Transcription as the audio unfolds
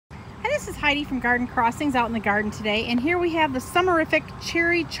This is Heidi from Garden Crossings out in the garden today, and here we have the Summerific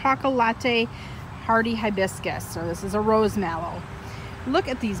Cherry Choco Latte Hardy Hibiscus. So this is a rose mallow. Look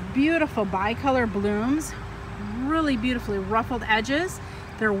at these beautiful bicolor blooms, really beautifully ruffled edges.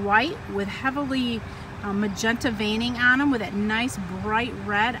 They're white with heavily magenta veining on them with that nice bright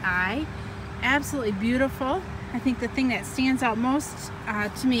red eye. Absolutely beautiful. I think the thing that stands out most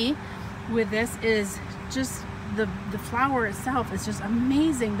to me with this is just the flower itself is just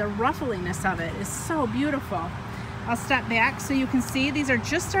amazing. The ruffliness of it is so beautiful. I'll step back so you can see these are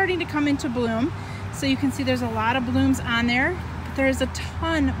just starting to come into bloom. So you can see there's a lot of blooms on there, but there's a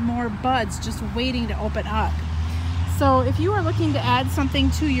ton more buds just waiting to open up. So if you are looking to add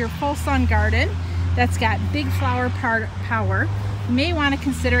something to your full sun garden that's got big flower power, you may want to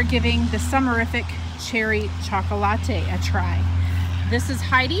consider giving the Summerific Cherry Choco Latte a try. This is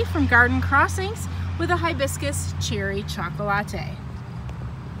Heidi from Garden Crossings with a Hibiscus Cherry Choco Latte.